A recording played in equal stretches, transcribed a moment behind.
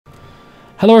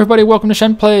Hello everybody, welcome to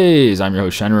Shen Plays. I'm your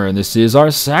host Shenra, and this is our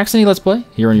Saxony Let's Play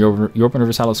here in Europa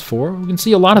Universalis 4. We can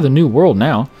see a lot of the new world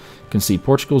now. You can see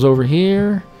Portugal's over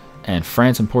here, and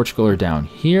France and Portugal are down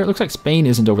here. It looks like Spain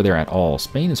isn't over there at all.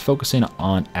 Spain is focusing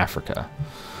on Africa.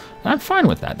 And I'm fine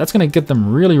with that. That's going to get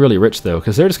them really, really rich though,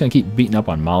 because they're just going to keep beating up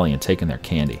on Mali and taking their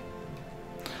candy.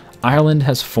 Ireland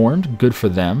has formed, good for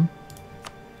them.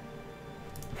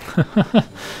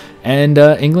 And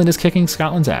England is kicking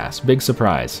Scotland's ass, big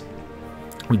surprise.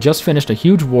 We just finished a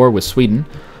huge war with Sweden,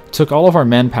 took all of our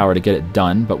manpower to get it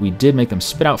done, but we did make them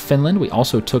spit out Finland. We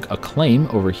also took a claim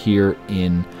over here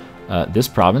in this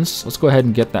province. Let's go ahead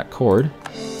and get that cord.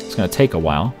 It's going to take a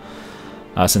while,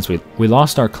 since we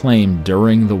lost our claim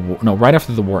during the war, no, right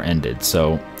after the war ended,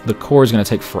 so the core is going to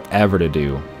take forever to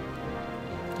do.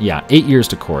 Yeah, 8 years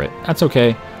to core it. That's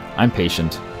okay. I'm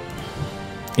patient.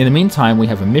 In the meantime, we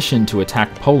have a mission to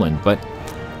attack Poland, but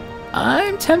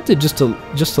I'm tempted just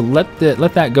to let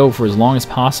that go for as long as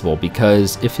possible,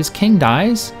 because if his king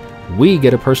dies, we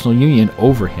get a personal union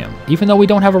over him. Even though we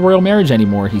don't have a royal marriage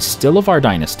anymore, he's still of our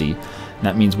dynasty, and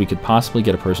that means we could possibly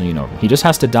get a personal union over him. He just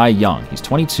has to die young. He's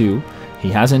 22. He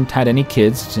hasn't had any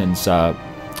kids since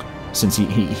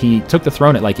he took the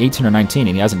throne at like 18 or 19,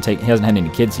 and he hasn't had any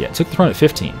kids yet. He took the throne at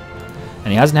 15, and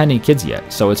he hasn't had any kids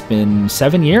yet. So it's been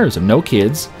 7 years of no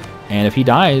kids. And if he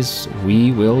dies,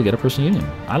 we will get a personal union.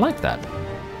 I like that.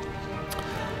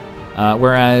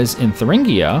 Whereas in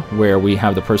Thuringia, where we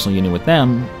have the personal union with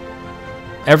them,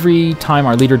 every time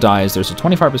our leader dies, there's a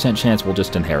 25% chance we'll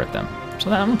just inherit them.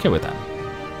 So I'm okay with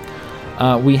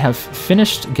that. We have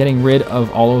finished getting rid of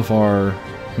all of our...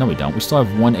 No, we don't. We still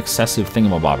have one excessive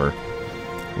thingamabobber.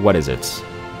 What is it?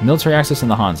 Military access in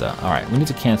the Hansa. All right, we need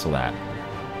to cancel that.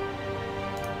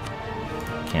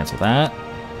 Cancel that.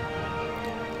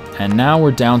 And now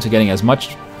we're down to getting as much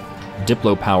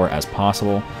Diplo power as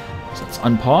possible. So let's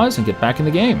unpause and get back in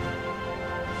the game.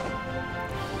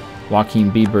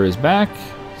 Joachim Bieber is back.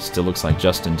 Still looks like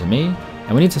Justin to me.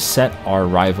 And we need to set our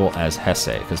rival as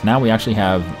Hesse, because now we actually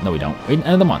have... No, we don't. Wait,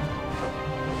 end of the month.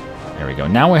 There we go.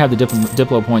 Now we have the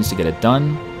Diplo points to get it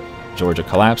done. Georgia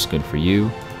collapsed. Good for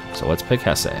you. So let's pick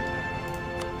Hesse.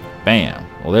 Bam.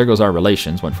 Well, there goes our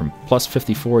relations. Went from plus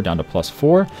 54 down to plus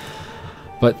 4.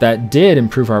 But that did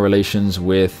improve our relations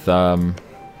with, who,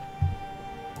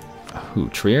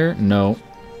 Trier? No.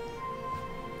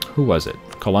 Who was it?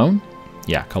 Cologne?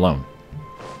 Yeah, Cologne.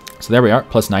 So there we are,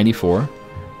 plus 94.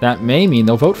 That may mean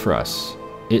they'll vote for us.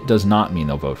 It does not mean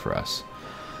they'll vote for us.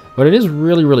 But it is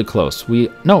really, really close.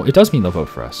 No, it does mean they'll vote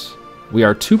for us. We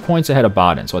are 2 points ahead of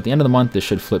Baden, so at the end of the month, this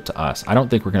should flip to us. I don't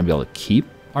think we're going to be able to keep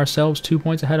ourselves 2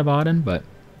 points ahead of Baden, but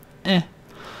eh.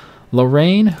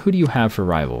 Lorraine, who do you have for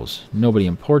rivals? Nobody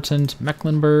important.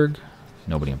 Mecklenburg,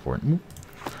 nobody important.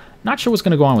 Not sure what's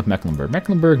going to go on with Mecklenburg.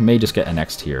 Mecklenburg may just get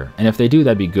annexed here. And if they do,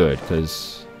 that'd be good,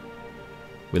 because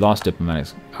we lost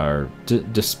diplomatics, or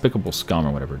despicable scum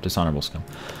or whatever, dishonorable scum.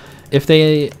 If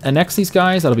they annex these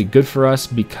guys, that'll be good for us,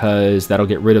 because that'll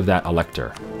get rid of that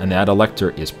elector. And that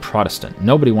elector is Protestant.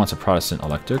 Nobody wants a Protestant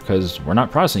elector, because we're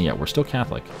not Protestant yet. We're still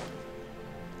Catholic.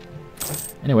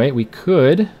 Anyway, we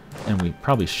could... and we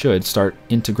probably should start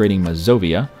integrating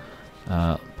Mazovia.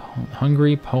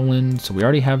 Hungary, Poland, so we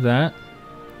already have that.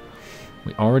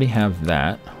 We already have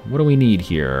that. What do we need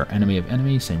here? Enemy of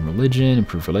enemy, same religion,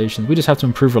 improve relations. We just have to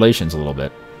improve relations a little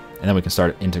bit, and then we can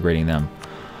start integrating them.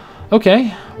 Okay,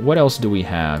 what else do we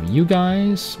have? You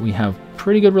guys, we have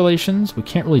pretty good relations. We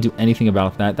can't really do anything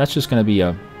about that. That's just going to be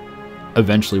a...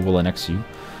 eventually we'll annex you.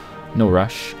 No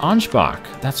rush. Ansbach,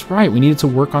 that's right. We needed to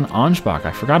work on Ansbach.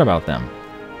 I forgot about them.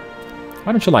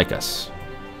 Why don't you like us?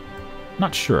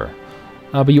 Not sure.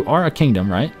 But you are a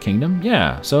kingdom, right? Kingdom?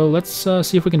 Yeah. So let's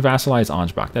see if we can vassalize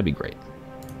Ansbach. That'd be great.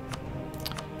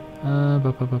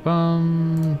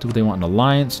 Do they want an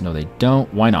alliance? No, they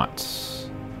don't. Why not?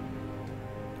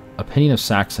 Opinion of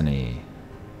Saxony.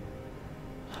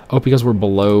 Oh, because we're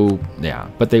below... Yeah.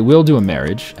 But they will do a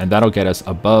marriage, and that'll get us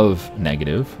above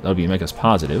negative. That'll make us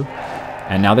positive.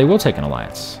 And now they will take an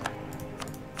alliance.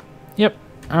 Yep.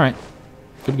 All right.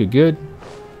 Good, good, good.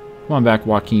 Come on back,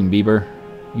 Joachim Bieber.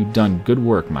 You've done good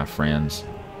work, my friends.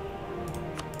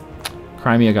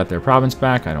 Crimea got their province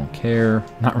back. I don't care.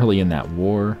 Not really in that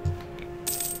war.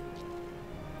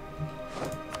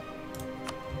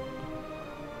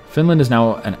 Finland is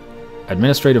now an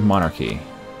administrative monarchy.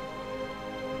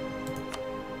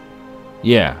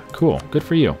 Yeah, cool. Good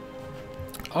for you.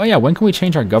 Oh yeah, when can we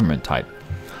change our government type?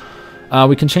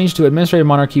 We can change to administrative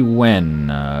monarchy when?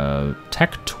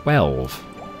 Tech 12.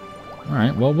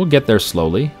 Alright, well, we'll get there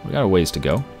slowly. We got a ways to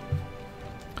go.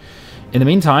 In the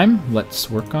meantime, let's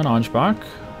work on Ansbach.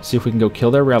 See if we can go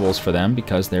kill their rebels for them,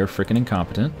 because they're freaking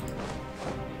incompetent.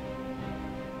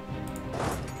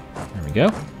 we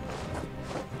go.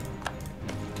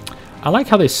 I like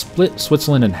how they split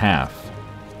Switzerland in half.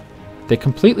 They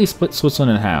completely split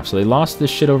Switzerland in half. So they lost this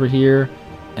shit over here,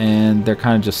 and they're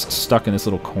kind of just stuck in this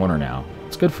little corner now.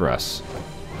 It's good for us.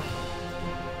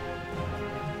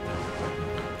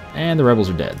 And the rebels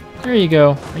are dead. There you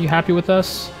go. Are you happy with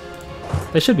us?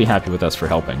 They should be happy with us for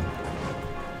helping.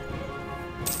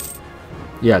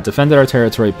 Yeah, defended our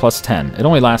territory plus 10. It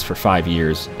only lasts for 5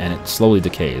 years, and it slowly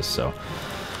decays, so...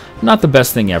 Not the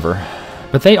best thing ever.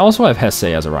 But they also have Hesse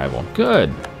as a rival.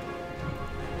 Good.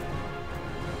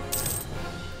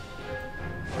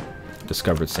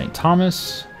 Discovered St.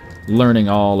 Thomas. Learning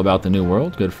all about the New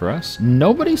World. Good for us.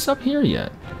 Nobody's up here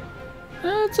yet.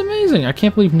 That's amazing. I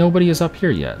can't believe nobody is up here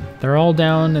yet. They're all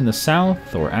down in the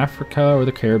south, or Africa, or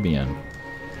the Caribbean.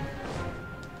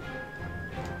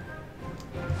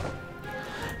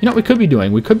 You know what we could be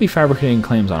doing? We could be fabricating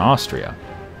claims on Austria.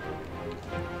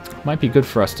 Might be good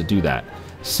for us to do that,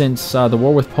 since the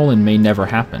war with Poland may never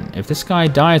happen. If this guy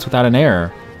dies without an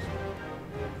heir,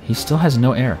 he still has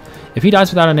no heir. If he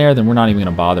dies without an heir, then we're not even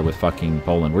going to bother with fucking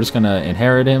Poland. We're just going to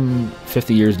inherit him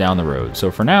 50 years down the road. So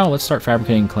for now, let's start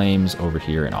fabricating claims over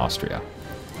here in Austria.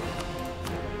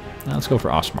 Now let's go for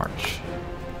Ostmarch.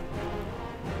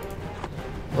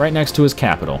 Right next to his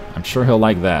capital. I'm sure he'll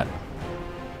like that.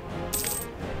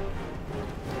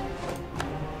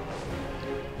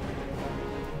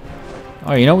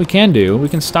 Oh, you know what we can do? We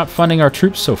can stop funding our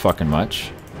troops so fucking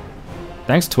much.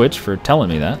 Thanks, Twitch, for telling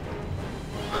me that.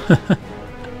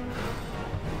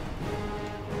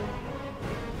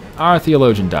 Our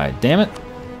theologian died. Damn it.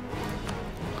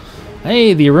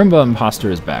 Hey, the Arumba Imposter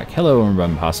is back. Hello, Arumba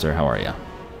Imposter. How are ya?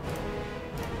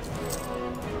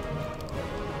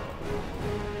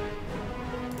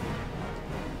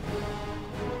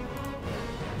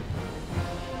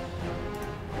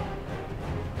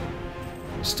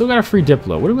 Still got a free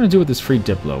Diplo. What are we going to do with this free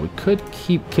Diplo? We could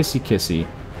keep Kissy Kissy.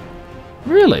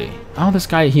 Really? Oh, this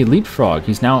guy, he leapfrogged.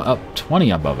 He's now up 20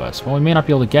 above us. Well, we may not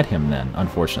be able to get him then,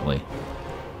 unfortunately.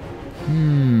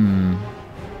 You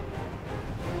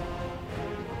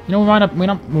know,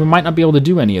 we might not be able to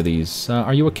do any of these.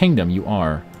 Are you a kingdom? You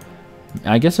are.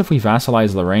 I guess if we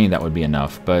vassalize Lorraine, that would be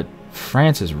enough. But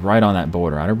France is right on that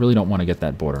border. I really don't want to get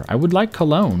that border. I would like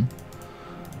Cologne.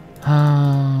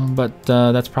 But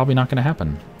that's probably not going to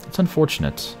happen. It's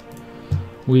unfortunate.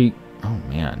 Oh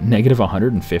man, negative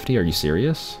 150? Are you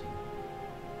serious?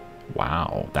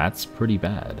 Wow, that's pretty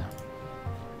bad.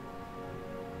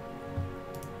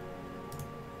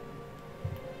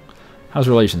 How's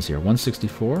relations here?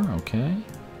 164, okay.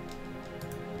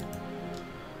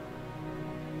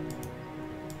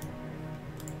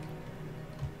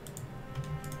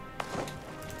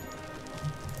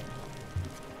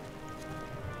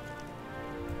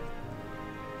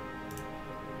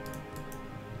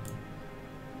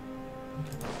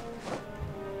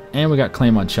 And we got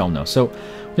claim on Chelmno. So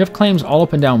we have claims all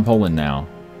up and down Poland now.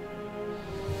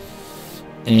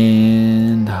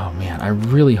 And, oh man, I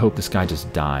really hope this guy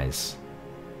just dies.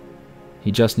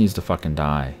 He just needs to fucking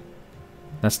die.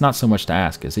 That's not so much to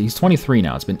ask, is it? He's 23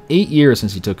 now. It's been 8 years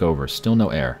since he took over. Still no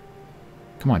heir.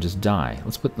 Come on, just die.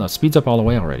 Let's put... No, speeds up all the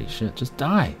way already. Shit, just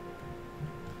die.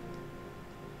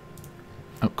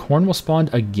 Oh, Cornwall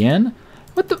spawned again?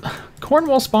 What the...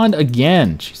 Cornwall spawned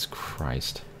again! Jesus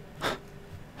Christ.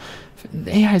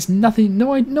 The AI has nothing...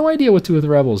 No idea what to do with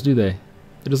rebels, do they?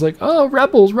 They're just like, oh,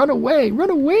 rebels, run away!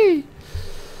 Run away!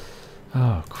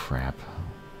 Oh, crap.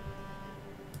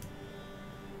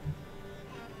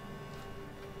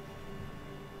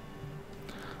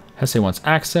 Hesse wants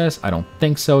access. I don't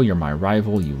think so. You're my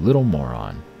rival, you little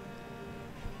moron.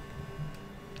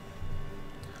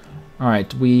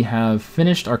 Alright, we have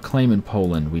finished our claim in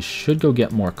Poland. We should go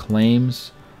get more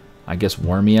claims. I guess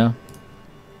Warmia.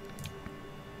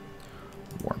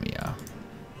 Warmia.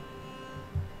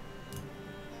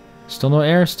 Still no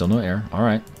heir? Still no heir.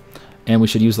 Alright. And we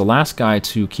should use the last guy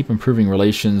to keep improving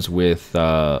relations with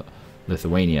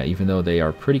Lithuania, even though they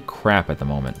are pretty crap at the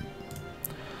moment.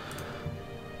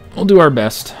 We'll do our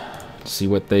best to see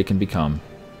what they can become.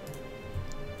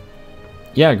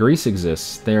 Yeah, Greece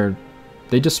exists.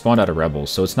 They just spawned out of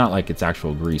rebels, so it's not like it's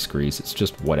actual Greece. It's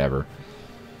just whatever.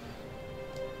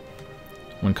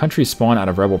 When countries spawn out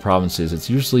of rebel provinces, it's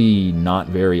usually not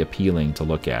very appealing to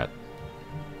look at.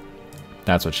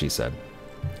 That's what she said.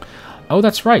 Oh,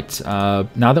 that's right.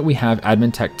 Now that we have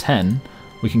Admin Tech 10,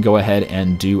 we can go ahead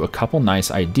and do a couple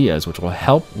nice ideas which will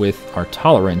help with our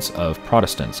tolerance of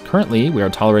Protestants. Currently, we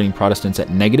are tolerating Protestants at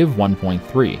negative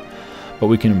 1.3, but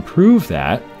we can improve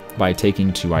that by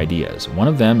taking two ideas. One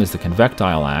of them is the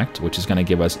Convectile Act, which is going to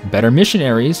give us better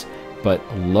missionaries, but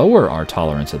lower our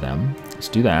tolerance of them. Let's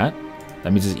do that.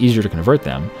 That means it's easier to convert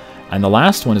them. And the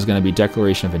last one is going to be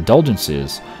Declaration of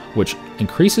Indulgences, which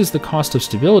increases the cost of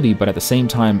stability, but at the same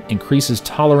time increases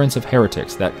tolerance of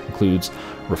heretics. That includes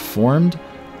Reformed,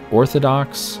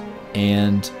 Orthodox,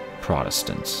 and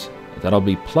Protestants. That'll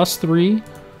be +3.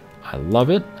 I love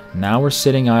it. Now we're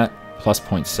sitting at plus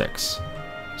 0.6.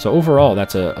 So overall,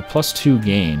 that's a +2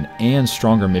 gain and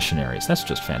stronger missionaries. That's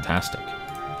just fantastic.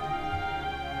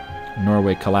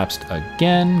 Norway collapsed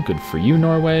again. Good for you,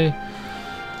 Norway.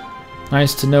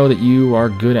 Nice to know that you are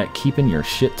good at keeping your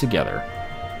shit together.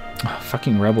 Oh,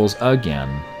 fucking rebels again.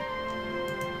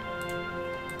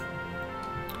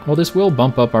 Well, this will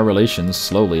bump up our relations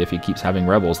slowly if he keeps having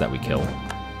rebels that we kill.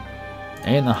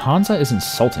 And the Hansa is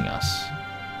insulting us.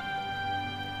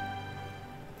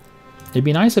 It'd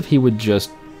be nice if he would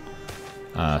just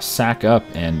sack up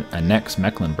and annex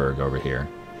Mecklenburg over here.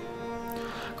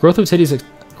 Growth of cities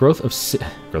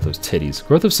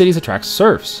attracts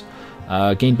serfs.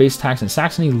 Gain base tax in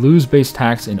Saxony, lose base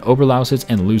tax in Oberlausitz,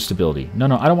 and lose stability. No,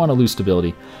 I don't want to lose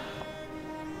stability.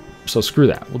 So screw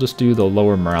that. We'll just do the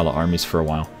lower morale armies for a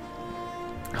while.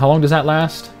 How long does that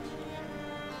last?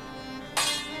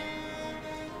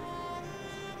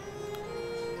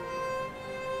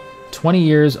 "20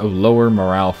 years of lower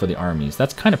morale for the armies."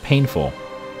 That's kind of painful.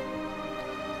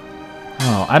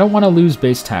 Oh, I don't want to lose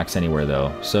base tax anywhere,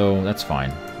 though, so that's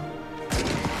fine.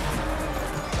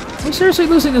 We're seriously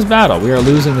losing this battle. We are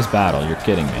losing this battle. You're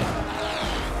kidding me.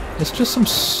 It's just some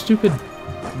stupid...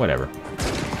 whatever.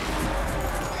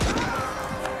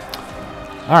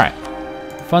 Alright.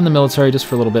 Fund the military just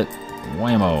for a little bit.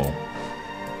 Whammo.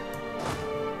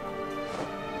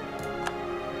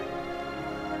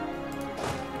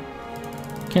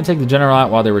 Can't take the general out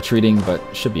while they're retreating, but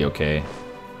should be okay.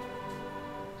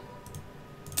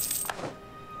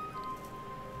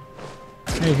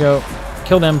 There you go.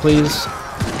 Kill them, please.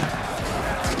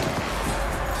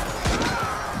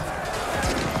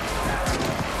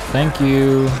 Thank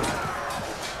you.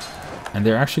 And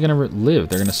they're actually going to live.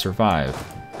 They're going to survive.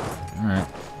 Alright.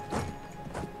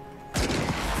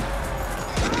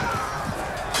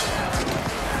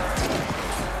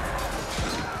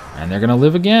 And they're going to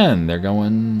live again. They're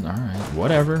going... alright,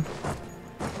 whatever.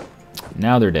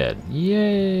 Now they're dead.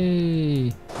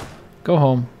 Yay! Go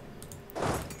home.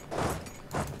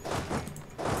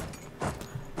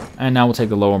 And now we'll take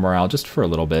the lower morale just for a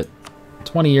little bit.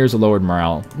 20 years of lowered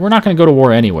morale. We're not going to go to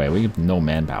war anyway. We have no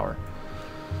manpower.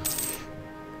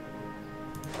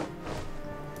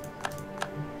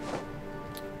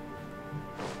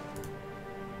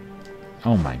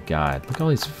 Oh my god. Look at all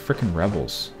these freaking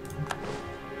rebels.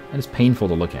 That is painful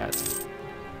to look at.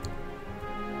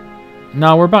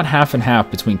 No, we're about half and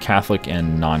half between Catholic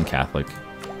and non-Catholic.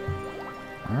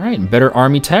 Alright, better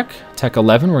army tech. Tech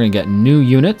 11, we're going to get new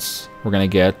units. We're going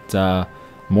to get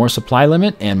more supply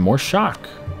limit and more shock.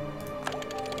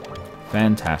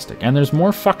 Fantastic. And there's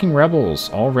more fucking rebels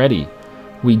already.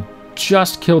 We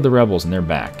just killed the rebels and they're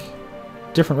back.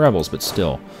 Different rebels, but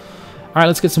still. Alright,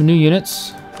 let's get some new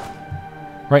units.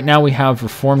 Right now we have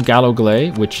Reformed Gallo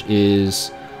Glay, which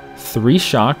is 3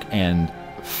 shock and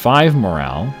 5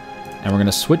 morale. And we're going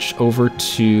to switch over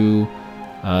to...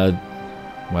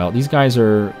 well, these guys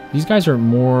are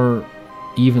more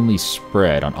evenly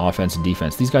spread on offense and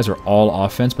defense. These guys are all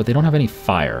offense, but they don't have any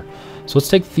fire. So let's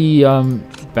take the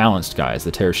balanced guys,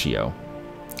 the Tertio.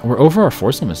 We're over our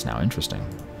force limits now. Interesting.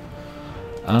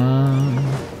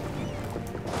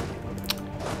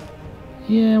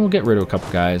 Yeah, we'll get rid of a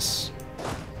couple guys.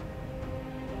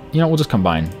 You know, we'll just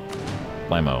combine.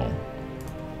 Blammo.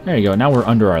 There you go. Now we're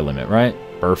under our limit, right?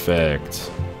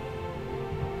 Perfect.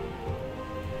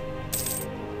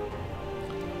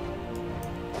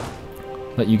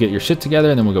 Let you get your shit together,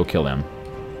 and then we'll go kill them.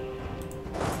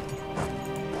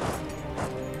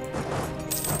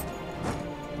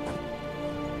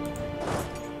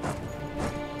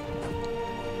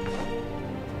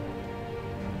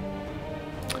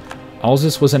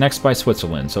 Alsace was annexed by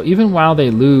Switzerland, so even while they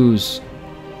lose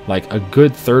like a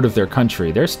good third of their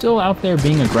country, they're still out there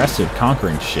being aggressive,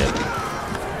 conquering shit.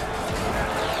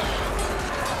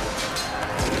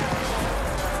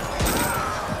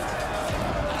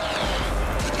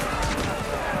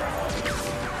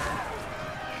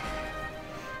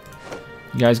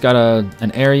 You guys got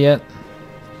an heir yet?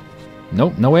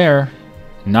 Nope, no heir.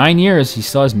 9 years, he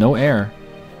still has no heir.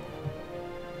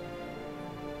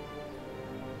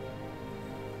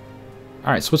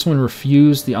 Alright, Switzerland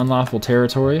refused the unlawful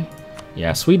territory.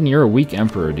 Yeah, Sweden, you're a weak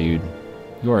emperor, dude.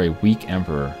 You are a weak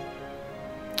emperor.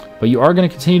 But you are going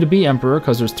to continue to be emperor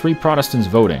because there's 3 Protestants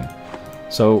voting.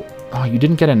 So, oh, you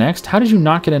didn't get annexed? How did you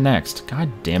not get annexed? God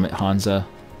damn it, Hansa.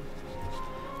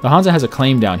 The Hansa has a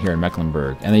claim down here in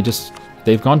Mecklenburg, and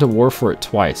they've gone to war for it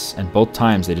twice, and both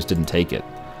times they just didn't take it.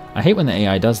 I hate when the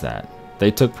AI does that. They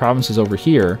took provinces over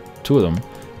here, 2 of them,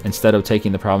 instead of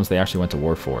taking the province they actually went to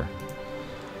war for.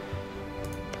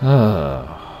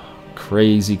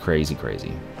 Crazy, crazy,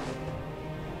 crazy.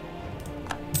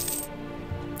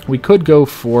 We could go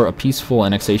for a peaceful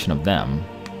annexation of them.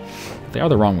 They are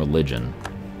the wrong religion.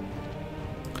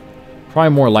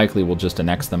 Probably more likely we'll just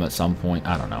annex them at some point.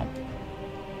 I don't know.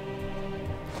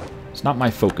 It's not my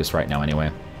focus right now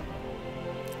anyway.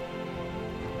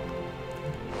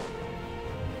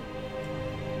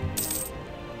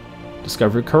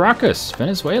 Discovered Caracas,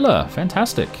 Venezuela.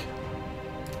 Fantastic.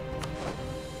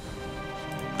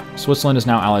 Switzerland is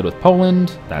now allied with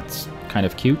Poland. That's kind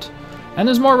of cute. And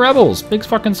there's more rebels. Big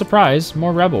fucking surprise.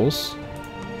 More rebels.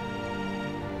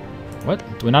 What?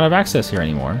 Do we not have access here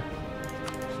anymore?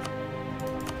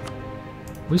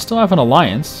 We still have an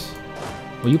alliance.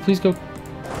 Will you please go...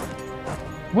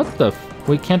 What the...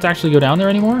 We can't actually go down there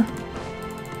anymore?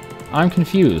 I'm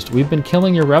confused. We've been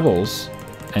killing your rebels,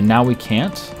 and now we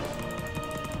can't?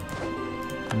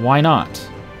 Why not?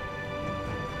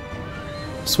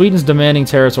 Sweden's demanding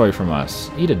territory from us.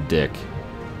 Eat a dick.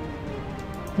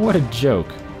 What a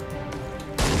joke.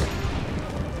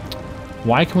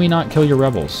 Why can we not kill your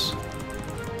rebels?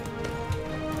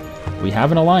 We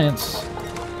have an alliance.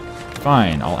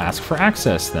 Fine, I'll ask for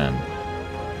access then.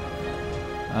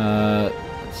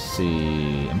 Let's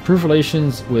see. Improve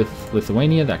relations with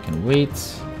Lithuania, that can wait.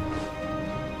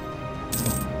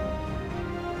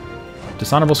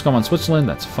 Dishonorable scum on Switzerland,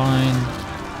 that's fine.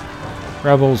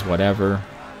 Rebels, whatever.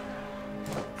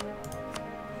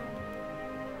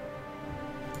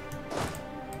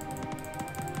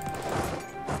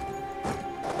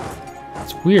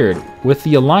 It's weird. With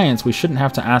the alliance, we shouldn't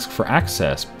have to ask for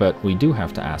access, but we do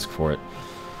have to ask for it.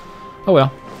 Oh well,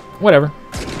 whatever.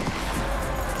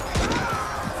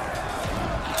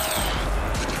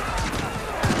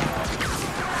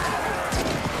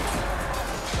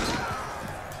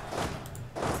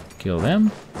 Kill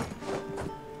them.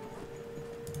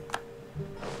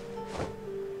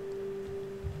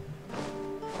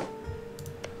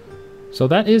 So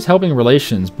that is helping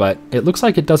relations, but it looks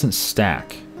like it doesn't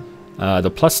stack. The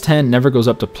plus 10 never goes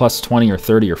up to plus 20 or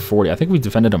 30 or 40. I think we've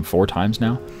defended them 4 times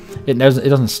now. It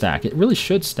doesn't stack. It really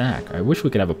should stack. I wish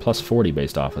we could have a plus 40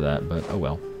 based off of that, but oh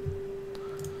well.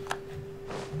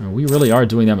 We really are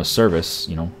doing them a service,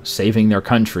 you know, saving their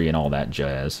country and all that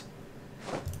jazz.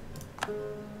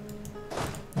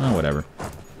 Well, whatever.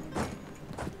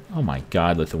 Oh my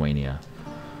god, Lithuania.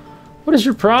 What is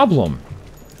your problem?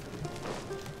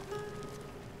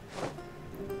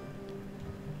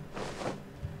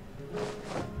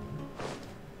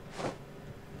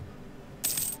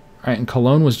 Alright, and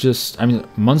Cologne was just... I mean,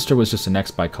 Munster was just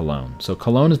annexed by Cologne. So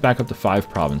Cologne is back up to 5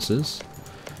 provinces.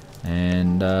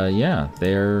 And, yeah,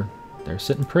 they're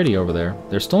sitting pretty over there.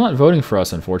 They're still not voting for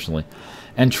us, unfortunately.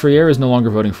 And Trier is no longer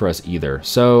voting for us either.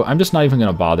 So I'm just not even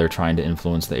going to bother trying to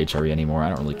influence the HRE anymore. I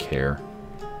don't really care.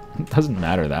 It doesn't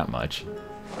matter that much.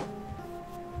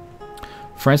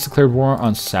 France declared war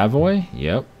on Savoy?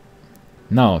 Yep.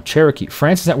 No, Cherokee.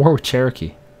 France is at war with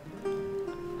Cherokee.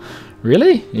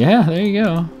 Really? Yeah, there you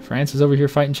go. France is over here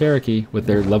fighting Cherokee with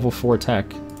their level 4 tech.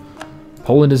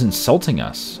 Poland is insulting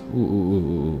us.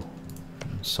 Ooh.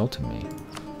 Insulting me.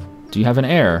 Do you have an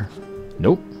heir?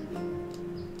 Nope.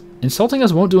 Insulting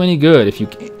us won't do any good. If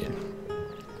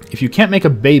you can't make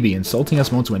a baby, insulting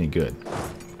us won't do any good.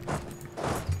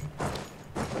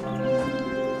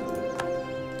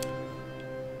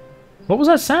 What was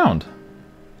that sound?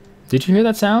 Did you hear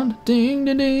that sound? Ding,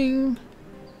 ding, ding.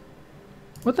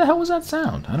 What the hell was that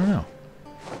sound? I don't know.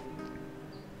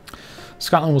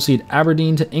 Scotland will cede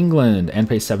Aberdeen to England and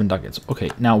pay 7 ducats.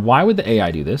 Okay, now why would the AI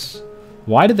do this?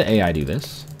 Why did the AI do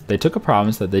this? They took a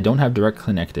province that they don't have direct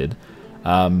connected.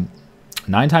 9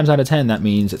 times out of 10, that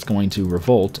means it's going to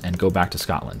revolt and go back to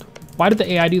Scotland. Why did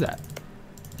the AI do that?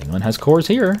 England has cores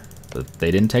here, but they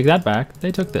didn't take that back.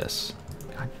 They took this.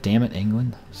 God damn it,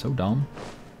 England. So dumb.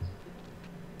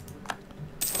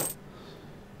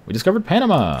 We discovered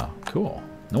Panama. Cool.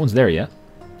 No one's there yet.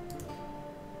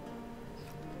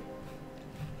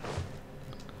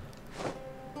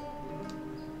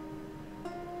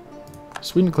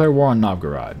 Sweden declared war on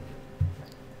Novgorod.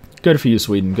 Good for you,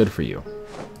 Sweden. Good for you.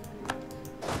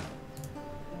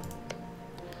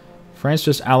 France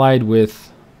just allied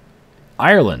with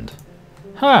Ireland.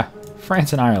 Ha!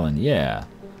 France and Ireland. Yeah.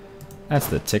 That's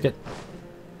the ticket.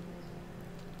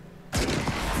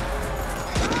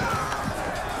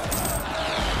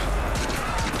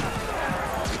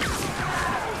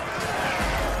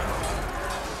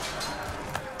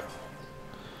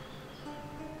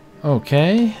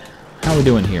 Okay. How we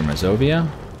doing here, Mazovia?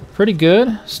 Pretty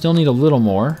good. Still need a little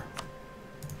more.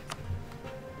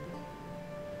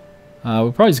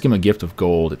 We'll probably just give him a gift of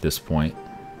gold at this point.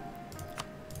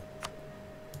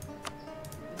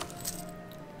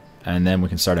 And then we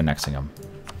can start annexing them.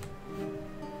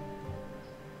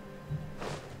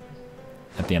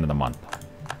 At the end of the month.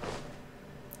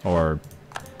 Or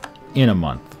in a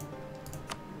month.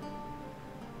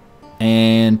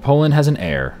 And Poland has an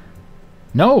heir.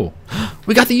 No!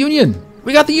 We got the Union!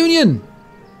 We got the Union!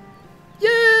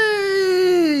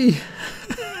 Yay!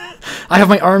 I have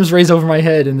my arms raised over my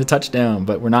head in the touchdown,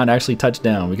 but we're not actually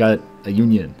touchdown. We got a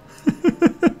Union.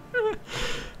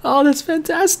 Oh, that's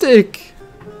fantastic!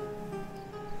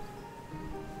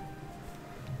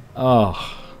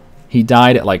 Oh, he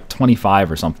died at like 25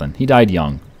 or something. He died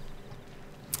young.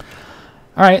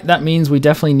 Alright, that means we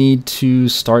definitely need to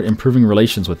start improving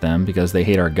relations with them because they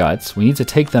hate our guts. We need to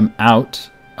take them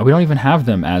out. We don't even have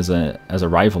them as a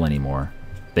rival anymore.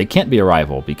 They can't be a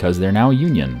rival because they're now a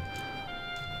union.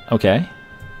 Okay.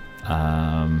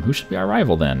 Who should be our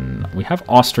rival then? We have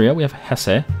Austria, we have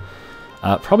Hesse.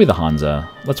 Probably the Hansa.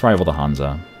 Let's rival the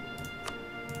Hansa.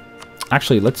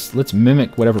 Actually, let's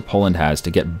mimic whatever Poland has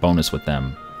to get bonus with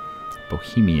them.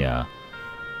 Bohemia.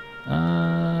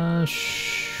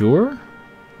 Sure?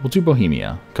 We'll do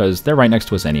Bohemia, because they're right next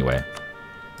to us anyway.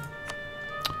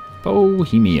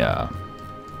 Bohemia.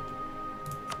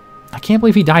 I can't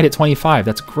believe he died at 25.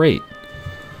 That's great.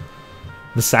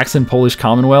 The Saxon-Polish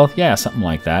Commonwealth? Yeah, something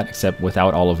like that, except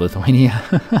without all of Lithuania.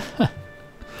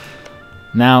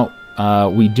 Now,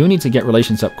 we do need to get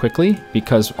relations up quickly,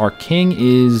 because our king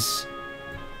is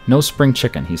no spring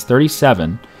chicken. He's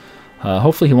 37.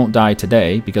 Hopefully he won't die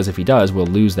today, because if he does, we'll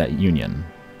lose that union.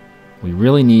 We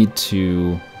really need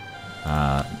to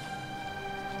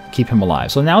keep him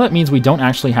alive. So now that means we don't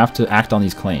actually have to act on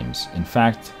these claims. In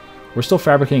fact, we're still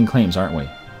fabricating claims, aren't we?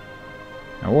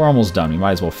 Now, we're almost done. We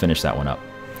might as well finish that one up.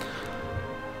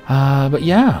 But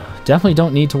yeah, definitely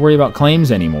don't need to worry about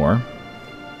claims anymore.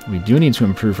 We do need to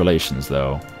improve relations,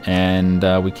 though. And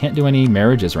we can't do any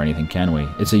marriages or anything, can we?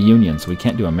 It's a union, so we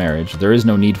can't do a marriage. There is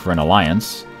no need for an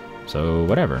alliance, so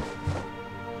whatever.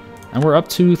 And we're up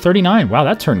to 39. Wow,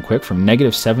 that turned quick from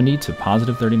negative 70 to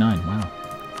positive 39. Wow.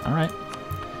 All right.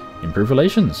 Improve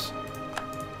relations.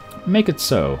 Make it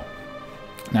so.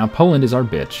 Now, Poland is our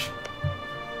bitch.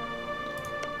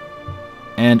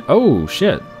 And, oh,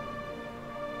 shit.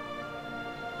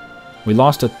 We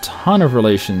lost a ton of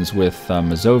relations with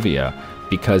Mazovia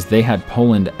because they had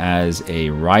Poland as a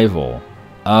rival.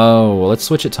 Oh, well, let's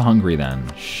switch it to Hungary then.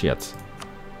 Shit.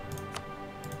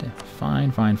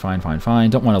 Fine, fine, fine, fine, fine.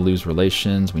 Don't want to lose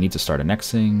relations. We need to start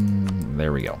annexing.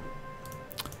 There we go.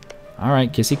 All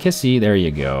right, kissy kissy. There you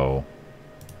go.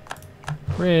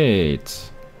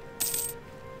 Great.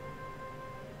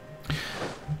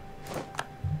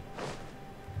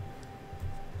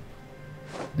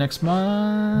 Next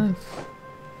month.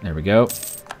 There we go.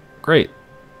 Great.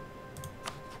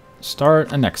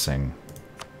 Start annexing.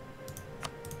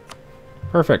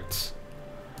 Perfect.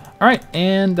 Alright,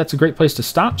 and that's a great place to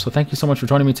stop, so thank you so much for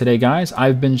joining me today, guys.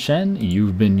 I've been Shen,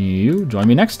 you've been you. Join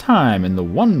me next time in the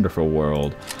wonderful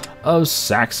world of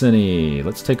Saxony.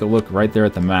 Let's take a look right there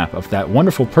at the map of that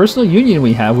wonderful personal union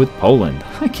we have with Poland.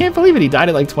 I can't believe it, he died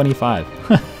at like 25.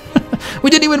 We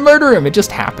didn't even murder him, it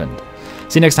just happened.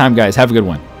 See you next time, guys. Have a good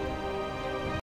one.